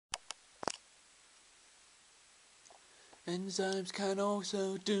Enzymes can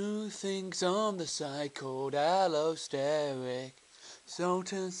also do things on the side called allosteric. So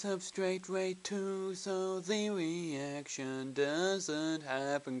to substrate rate too, so the reaction doesn't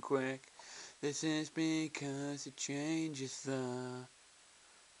happen quick. This is because it changes the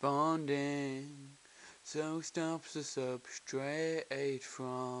bonding, so stops the substrate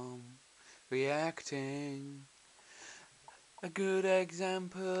from reacting. A good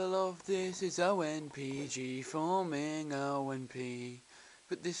example of this is ONPG forming ONP,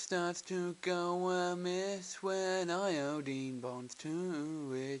 but this starts to go amiss when iodine bonds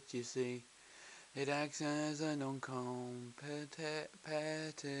to it, you see. It acts as a non-competitive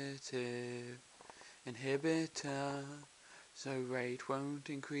inhibitor, so rate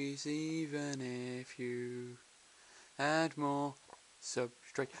won't increase even if you add more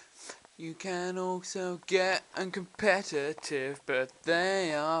substrate. You can also get uncompetitive, but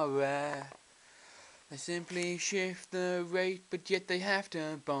they are rare. They simply shift the rate, but yet they have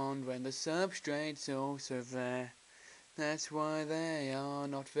to bond when the substrate's also there. That's why they are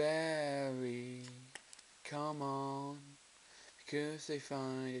not very common, because they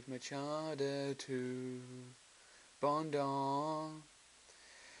find it much harder to bond on.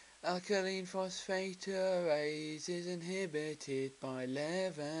 Alkaline phosphaterase is inhibited by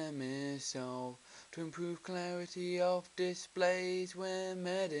levomisole to improve clarity of displays when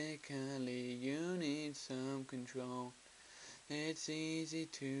medically you need some control. It's easy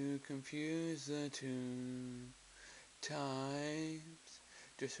to confuse the two types.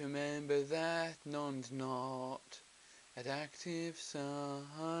 Just remember that none's not at active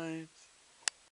site.